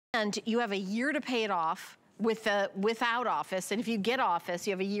And you have a year to pay it off without Office, and if you get Office,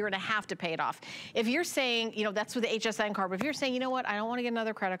 you have a year and a half to pay it off. If you're saying, you know, that's with the HSN card, but if you're saying, you know what, I don't wanna get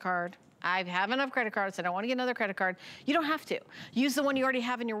another credit card, I have enough credit cards, I don't wanna get another credit card, you don't have to. Use the one you already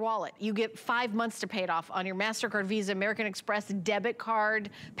have in your wallet. You get 5 months to pay it off on your MasterCard, Visa, American Express, debit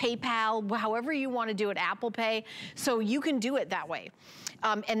card, PayPal, however you wanna do it, Apple Pay, so you can do it that way.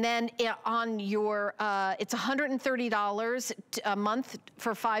 And then on your, it's $130 a month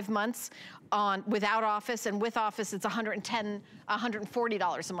for 5 months without Office, and with Office it's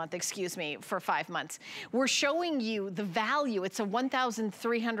 $140 a month, excuse me, for 5 months. We're showing you the value. It's a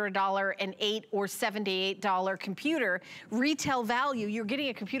 $1,300 and $8 or $78 computer. Retail value, you're getting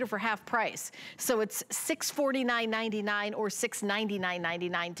a computer for half price. So it's $649.99 or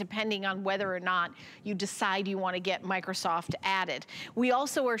 $699.99, depending on whether or not you decide you want to get Microsoft added. We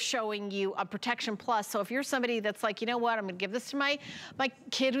also are showing you a Protection Plus. So if you're somebody that's like, you know what, I'm gonna give this to my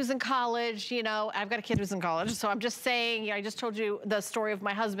kid who's in college, you know, I've got a kid who's in college, so I'm just saying, you know, I just told you the story of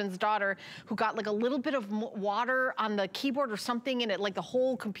my husband's daughter who got like a little bit of water on the keyboard or something, and it like the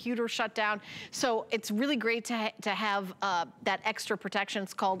whole computer shut down. So it's really great to have that extra protection.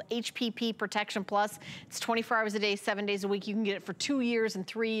 It's called HPP Protection Plus. It's 24 hours a day, 7 days a week. You can get it for 2 years and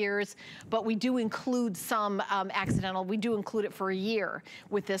 3 years, but we do include some accidental. We do include it for a year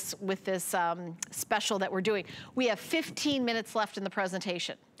with this special that we're doing. We have 15 minutes left in the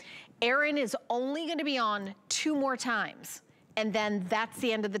presentation. Erin is only gonna be on 2 more times, and then that's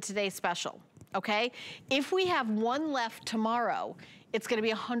the end of the Today Special, okay? If we have one left tomorrow, it's gonna be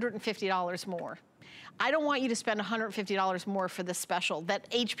 $150 more. I don't want you to spend $150 more for this special that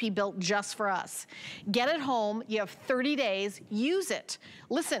HP built just for us. Get it home, you have 30 days, use it.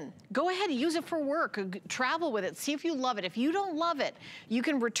 Listen, go ahead, use it for work, travel with it, see if you love it. If you don't love it, you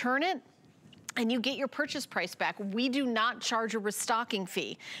can return it and you get your purchase price back. We do not charge a restocking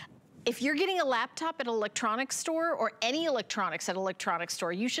fee. If you're getting a laptop at an electronics store or any electronics at an electronics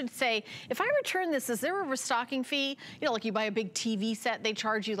store, you should say, if I return this, is there a restocking fee? You know, like you buy a big TV set, they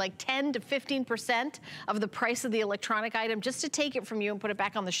charge you like 10 to 15% of the price of the electronic item just to take it from you and put it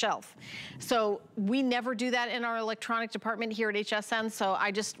back on the shelf. So we never do that in our electronic department here at HSN, so I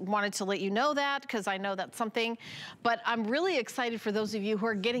just wanted to let you know that because I know that's something. But I'm really excited for those of you who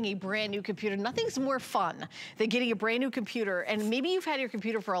are getting a brand new computer. Nothing's more fun than getting a brand new computer, and maybe you've had your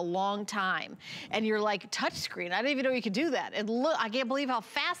computer for a long time and you're like, touchscreen, I didn't even know you could do that, and look, I can't believe how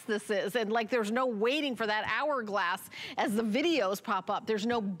fast this is, and like there's no waiting for that hourglass as the videos pop up. There's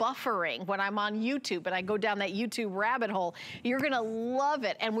no buffering when I'm on YouTube and I go down that YouTube rabbit hole. You're gonna love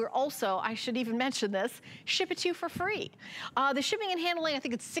it. And we're also, I should even mention this, ship it to you for free. The shipping and handling, I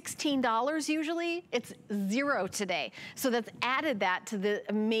think it's $16 usually. It's $0 today. So that's added that to the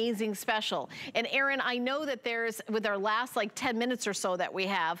amazing special. And Erin, I know that there's, with our last like 10 minutes or so that we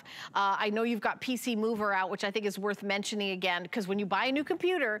have, I know you've got PC Mover out, which I think is worth mentioning again, because when you buy a new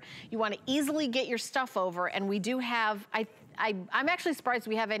computer, you want to easily get your stuff over, and we do have, I'm actually surprised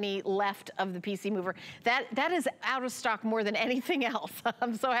we have any left of the PC Mover. That is out of stock more than anything else.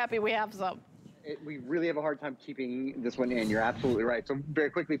 I'm so happy we have some. We really have a hard time keeping this one in. You're absolutely right. So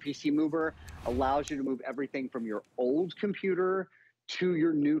very quickly, PC Mover allows you to move everything from your old computer to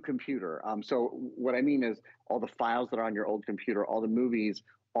your new computer. So what I mean is all the files that are on your old computer, all the movies,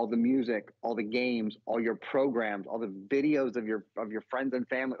 all the music, all the games, all your programs, all the videos of your friends and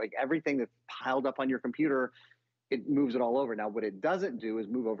family, like everything that's piled up on your computer, it moves it all over. Now, what it doesn't do is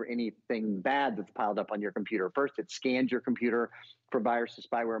move over anything bad that's piled up on your computer. First, it scans your computer for viruses,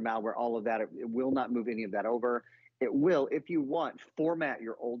 spyware, malware, all of that. It will not move any of that over. It will, if you want, format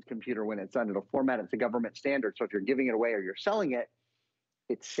your old computer when it's done. It'll format it to government standards. So if you're giving it away or you're selling it,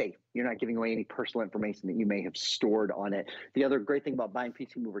 it's safe. You're not giving away any personal information that you may have stored on it. The other great thing about buying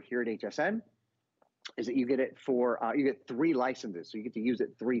PC Mover here at HSN is that you get it for, you get 3 licenses. So you get to use it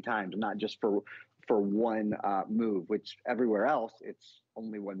 3 times, not just for one move, which everywhere else, it's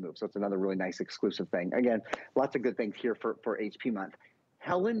only 1 move. So it's another really nice exclusive thing. Again, lots of good things here for HP month.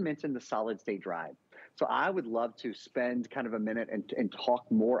 Helen mentioned the solid state drive. So I would love to spend kind of a minute and talk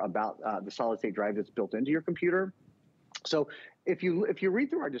more about the solid state drive that's built into your computer. So if you read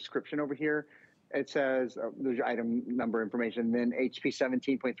through our description over here, it says there's your item number information, then HP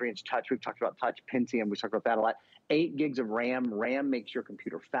 17.3-inch touch. We've talked about touch. Pentium, we talked about that a lot. 8 gigs of RAM. RAM makes your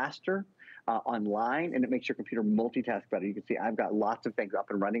computer faster online, and it makes your computer multitask better. You can see I've got lots of things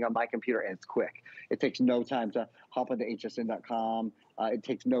up and running on my computer, and it's quick. It takes no time to hop onto hsn.com. It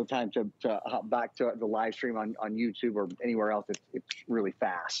takes no time to hop back to the live stream on YouTube or anywhere else. It's really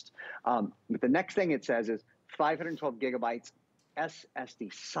fast. But the next thing it says is 512 gigabytes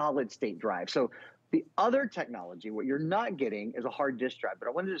SSD, solid state drive. So The other technology, what you're not getting, is a hard disk drive. But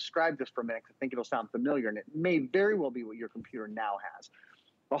I want to describe this for a minute because I think it'll sound familiar, and it may very well be what your computer now has.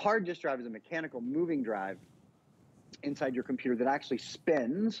 A hard disk drive is a mechanical moving drive inside your computer that actually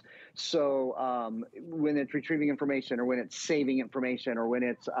spins. So when it's retrieving information, or when it's saving information, or when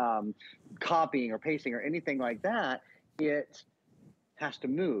it's copying or pasting or anything like that, it has to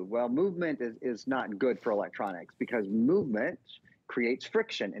move. Well, movement is not good for electronics, because movement creates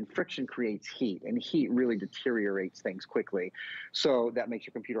friction, and friction creates heat, and heat really deteriorates things quickly. So that makes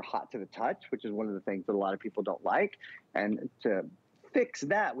your computer hot to the touch, which is one of the things that a lot of people don't like. And to fix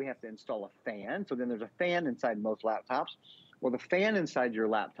that, we have to install a fan. So then there's a fan inside most laptops. Well, the fan inside your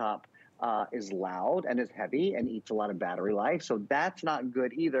laptop is loud and is heavy and eats a lot of battery life. So that's not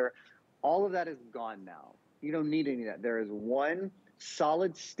good either. All of that is gone now. You don't need any of that. There is one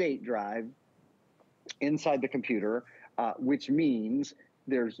solid state drive inside the computer, which means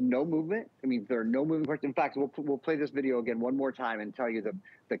there's no movement. I mean, there are no moving parts. In fact, we'll play this video again one more time and tell you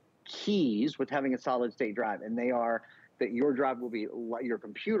the keys with having a solid state drive. And they are that your drive will be, your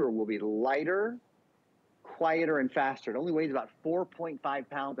computer will be lighter, quieter, and faster. It only weighs about 4.5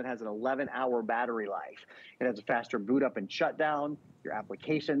 pounds and has an 11-hour battery life. It has a faster boot up and shutdown. Your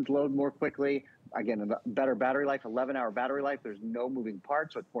applications load more quickly. Again, a better battery life, 11-hour battery life. There's no moving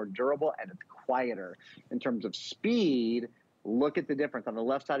parts, so it's more durable, and it's quieter. In terms of speed, look at the difference. On the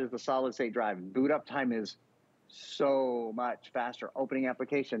left side is the solid state drive. Boot up time is so much faster. Opening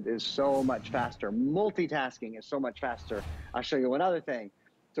applications is so much faster. Multitasking is so much faster. I'll show you one other thing.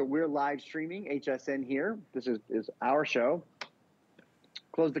 So we're live streaming HSN here. This is our show.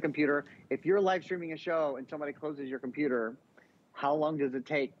 Close the computer. If you're live streaming a show and somebody closes your computer, how long does it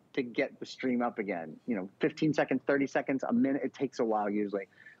take to get the stream up again? 15 seconds, 30 seconds, a minute. It takes a while usually.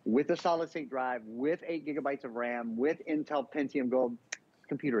 With a solid state drive, with 8 gigabytes of RAM, with Intel Pentium Gold,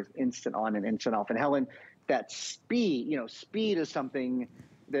 computer is instant on and instant off. And Helen, that speed, speed is something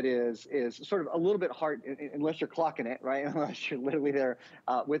that is sort of a little bit hard, unless you're clocking it, right? Unless you're literally there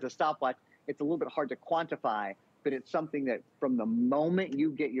with a stopwatch, it's a little bit hard to quantify. But it's something that from the moment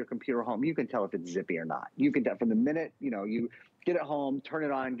you get your computer home, you can tell if it's zippy or not. You can tell from the minute, you get it home, turn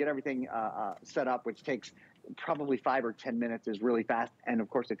it on, get everything set up, which takes probably 5 or 10 minutes, is really fast. And of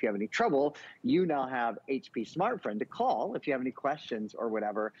course, if you have any trouble, you now have HP Smart Friend to call if you have any questions or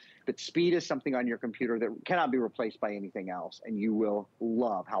whatever. But speed is something on your computer that cannot be replaced by anything else. And you will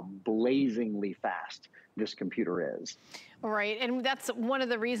love how blazingly fast this computer is. All right, and that's one of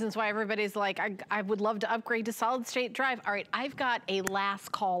the reasons why everybody's like, I would love to upgrade to solid state drive. All right, I've got a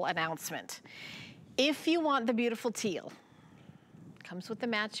last call announcement. If you want the beautiful teal, comes with the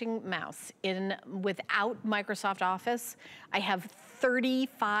matching mouse without Microsoft Office, I have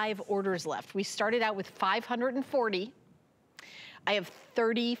 35 orders left. We started out with 540. I have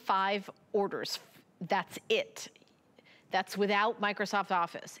 35 orders. That's it. That's without Microsoft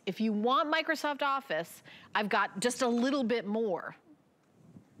Office. If you want Microsoft Office, I've got just a little bit more,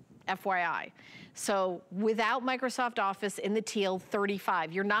 FYI. So without Microsoft Office in the teal,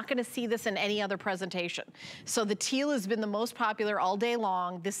 35. You're not gonna see this in any other presentation. So the teal has been the most popular all day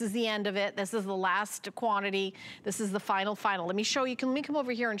long. This is the end of it. This is the last quantity. This is the final. Let me show you, let me come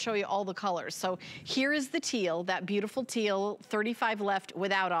over here and show you all the colors. So here is the teal, that beautiful teal, 35 left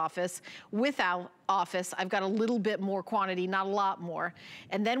without Office. Without Office, I've got a little bit more quantity, not a lot more.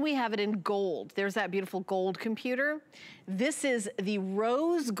 And then we have it in gold. There's that beautiful gold computer. This is the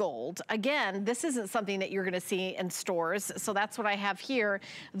rose gold. Again, this isn't something that you're gonna see in stores. So that's what I have here,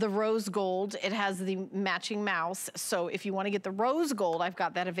 the rose gold. It has the matching mouse. So if you wanna get the rose gold, I've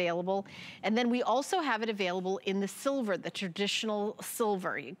got that available. And then we also have it available in the silver, the traditional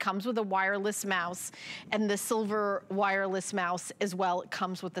silver. It comes with a wireless mouse, and the silver wireless mouse as well, it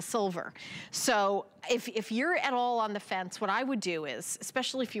comes with the silver. So if you're at all on the fence, what I would do is,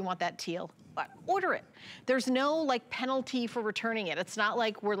 especially if you want that teal, order it. There's no like penalty for returning it. It's not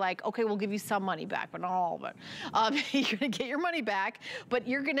like we're like, okay, we'll give you some money back, but not all of it. You're gonna get your money back, but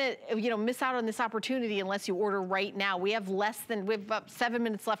you're gonna miss out on this opportunity unless you order right now. We have about 7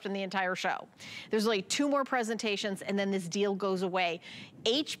 minutes left in the entire show. There's like 2 more presentations and then this deal goes away.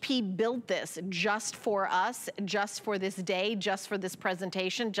 HP built this just for us, just for this day, just for this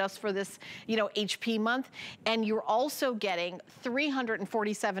presentation, just for this, HP month. And you're also getting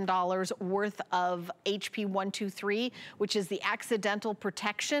 $347 worth of HP 123, which is the accidental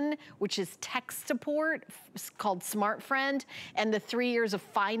protection, which is tech support called Smart Friend, and the 3 years of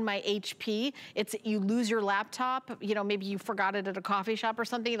Find My HP. It's, you lose your laptop, maybe you forgot it at a coffee shop or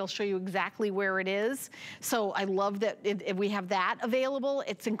something, it'll show you exactly where it is. So I love that we have that available. cable.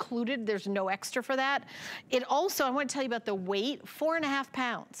 It's included. There's no extra for that. It also, I want to tell you about the weight, 4.5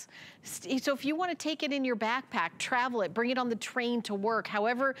 pounds. So if you want to take it in your backpack, travel it, bring it on the train to work,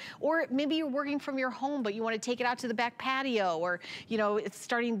 however, or maybe you're working from your home, but you want to take it out to the back patio, or, you know,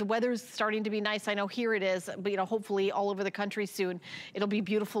 the weather's starting to be nice. I know here it is, but, you know, hopefully all over the country soon, it'll be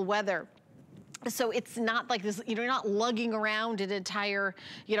beautiful weather. So it's not like this, you know, you're not lugging around an entire,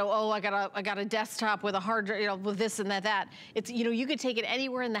 you know, oh, I got a desktop with a hard, you know, with this and that. It's, you know, you could take it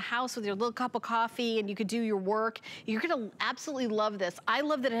anywhere in the house with your little cup of coffee and you could do your work. You're gonna absolutely love this. I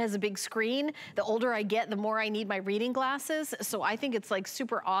love that it has a big screen. The older I get, the more I need my reading glasses. So I think it's like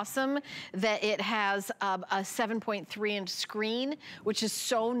super awesome that it has a 7.3-inch screen, which is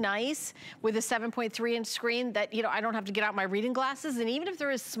so nice with a 7.3-inch screen that, you know, I don't have to get out my reading glasses. And even if there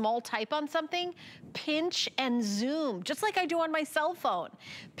is small type on something, pinch and zoom, just like I do on my cell phone.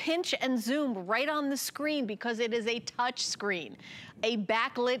 Pinch and zoom right on the screen because it is a touch screen. A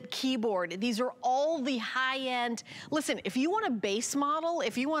backlit keyboard. These are all the high-end. Listen, if you want a base model,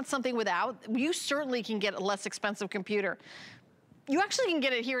 if you want something without, you certainly can get a less expensive computer. You actually can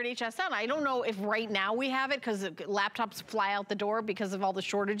get it here at HSN. I don't know if right now we have it because laptops fly out the door because of all the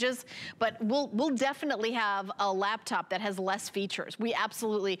shortages, but we'll definitely have a laptop that has less features. We'll have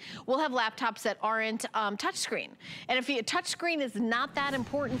laptops that aren't touchscreen. And if a touchscreen is not that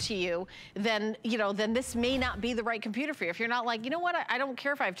important to you, then, you know, then this may not be the right computer for you. If you're not like, you know what, I don't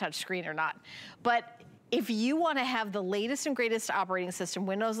care if I have touchscreen or not. But if you want to have the latest and greatest operating system,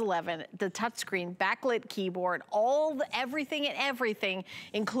 Windows 11, the touchscreen, backlit keyboard, everything,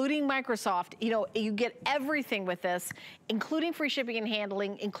 including Microsoft, you know, you get everything with this, including free shipping and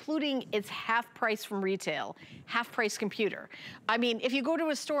handling, including it's half price from retail, half price computer. I mean, if you go to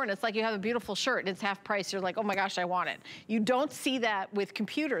a store and it's like you have a beautiful shirt and it's half price, you're like, oh my gosh, I want it. You don't see that with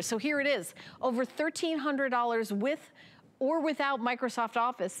computers. So here it is, over $1,300 with or without Microsoft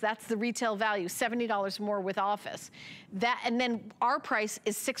Office. That's the retail value, $70 more with Office. And then our price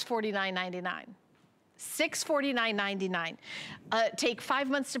is $649.99. $649.99. Take 5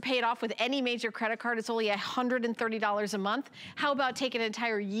 months to pay it off with any major credit card. It's only $130 a month. How about take an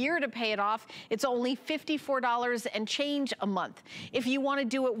entire year to pay it off? It's only $54 and change a month. If you want to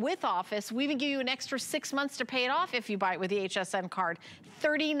do it with Office, we even give you an extra 6 months to pay it off if you buy it with the HSN card.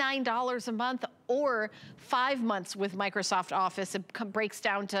 $39 a month, or 5 months with Microsoft Office. It breaks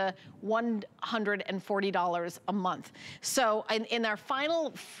down to $140 a month. So in our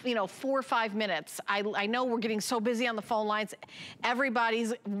final, you know, 4 or 5 minutes, I know we're getting so busy on the phone lines.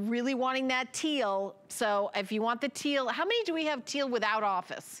 Everybody's really wanting that teal. So if you want the teal, how many do we have teal without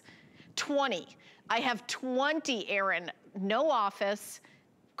Office? 20. I have 20, Aaron. No Office.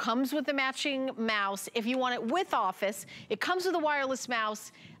 Comes with the matching mouse. If you want it with Office, it comes with a wireless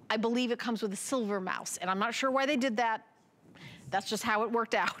mouse. I believe it comes with a silver mouse, and I'm not sure why they did that. That's just how it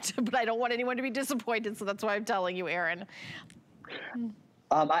worked out, but I don't want anyone to be disappointed, so that's why I'm telling you, Aaron.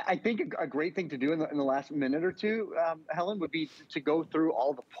 I think a great thing to do in the last minute or two, Helen, would be to go through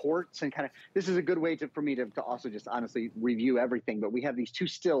all the ports and kind of, this is a good way for me to also just honestly review everything, but we have these two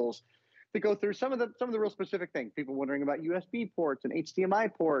stills to go through some of the real specific things. People wondering about USB ports and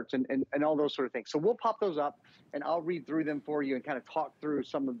HDMI ports and all those sort of things. So we'll pop those up and I'll read through them for you and kind of talk through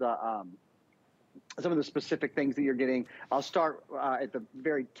some of the specific things that you're getting. I'll start at the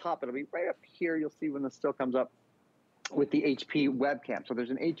very top. It'll be right up here. You'll see when this still comes up with the HP webcam. So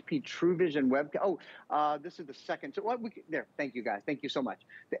there's an HP TrueVision webcam. Oh, this is the second. So there, thank you guys. Thank you so much.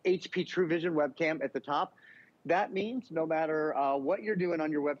 The HP TrueVision webcam at the top. That means no matter what you're doing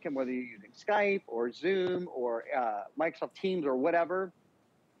on your webcam, whether you're using Skype or Zoom or Microsoft Teams or whatever,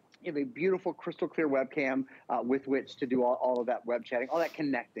 you have a beautiful crystal clear webcam with which to do all of that web chatting, all that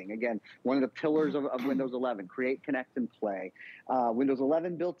connecting. Again, one of the pillars of Windows 11, create, connect, and play. Windows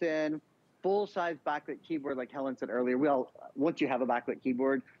 11 built in, full-size backlit keyboard, like Helen said earlier. Once you have a backlit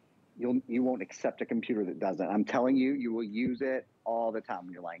keyboard, you won't accept a computer that doesn't. I'm telling you, you will use it all the time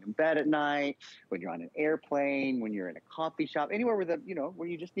when you're lying in bed at night, when you're on an airplane, when you're in a coffee shop, anywhere where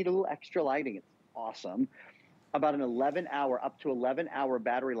you just need a little extra lighting. It's awesome. About an 11-hour, up to 11-hour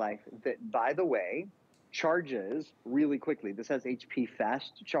battery life that, by the way, charges really quickly. This has HP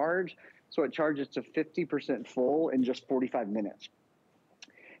Fast Charge, so it charges to 50% full in just 45 minutes.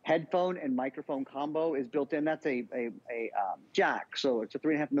 Headphone and microphone combo is built in. That's a jack, so it's a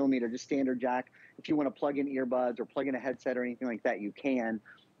 3.5 millimeter, just standard jack. If you want to plug in earbuds or plug in a headset or anything like that, you can.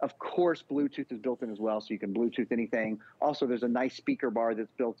 Of course, Bluetooth is built in as well, so you can Bluetooth anything. Also, there's a nice speaker bar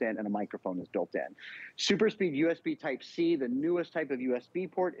that's built in, and a microphone is built in. Super speed USB Type-C, the newest type of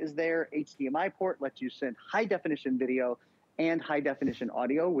USB port is there. HDMI port lets you send high-definition video and high-definition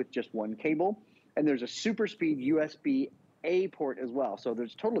audio with just one cable. And there's a super speed USB USB-A port as well. So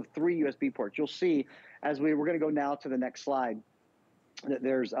there's a total of 3 USB ports. You'll see as we're going to go now to the next slide that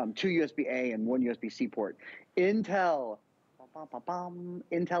there's 2 USB-A and 1 USB-C port. Intel,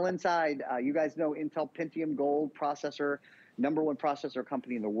 Intel inside. You guys know Intel Pentium Gold processor, #1 processor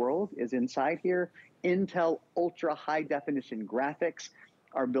company in the world, is inside here. Intel ultra high definition graphics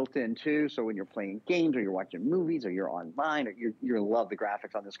are built in too. So when you're playing games or you're watching movies or you're online, or you're going to love the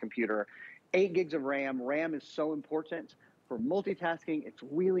graphics on this computer. 8 gigs of RAM. RAM is so important for multitasking. It's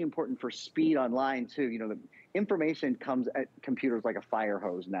really important for speed online too. You know, the information comes at computers like a fire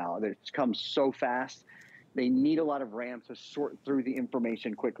hose now. It comes so fast. They need a lot of RAM to sort through the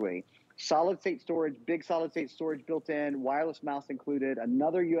information quickly. Solid state storage, big solid state storage built in, wireless mouse included,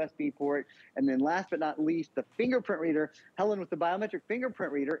 another USB port, and then last but not least, the fingerprint reader. Helen, with the biometric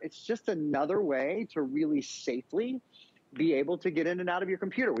fingerprint reader, it's just another way to really safely be able to get in and out of your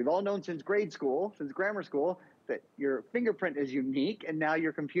computer. We've all known since grade school, since grammar school, that your fingerprint is unique, and now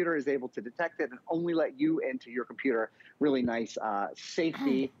your computer is able to detect it and only let you into your computer. Really nice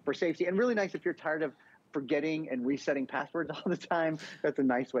safety, and really nice if you're tired of forgetting and resetting passwords all the time. That's a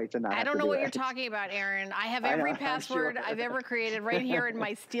nice way to not have to do it. I don't know what you're talking about, Aaron. I have every password I've ever created right here in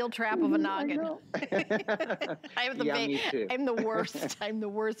my steel trap of a noggin. Me too. I'm the worst. I'm the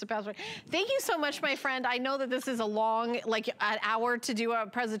worst at password. Thank you so much, my friend. I know that this is a long, like an hour to do a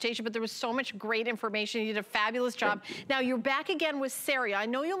presentation, but there was so much great information. You did a fabulous job. Now you're back again with Sarah. I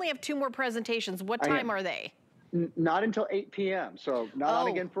know you only have 2 more presentations. What time are they? Not until 8 p.m. So not on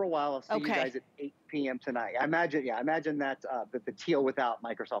again for a while. I'll see you guys at 8 p.m. tonight. I imagine that the teal without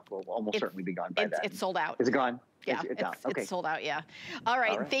Microsoft will almost certainly be gone by then. It's sold out. Is it gone? Yeah, it's out. Okay. It's sold out. Yeah. All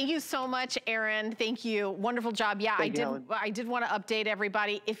right. Thank you so much, Aaron. Thank you. Wonderful job. Yeah, I did want to update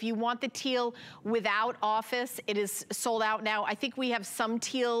everybody. If you want the teal without Office, it is sold out now. I think we have some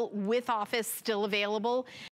teal with Office still available.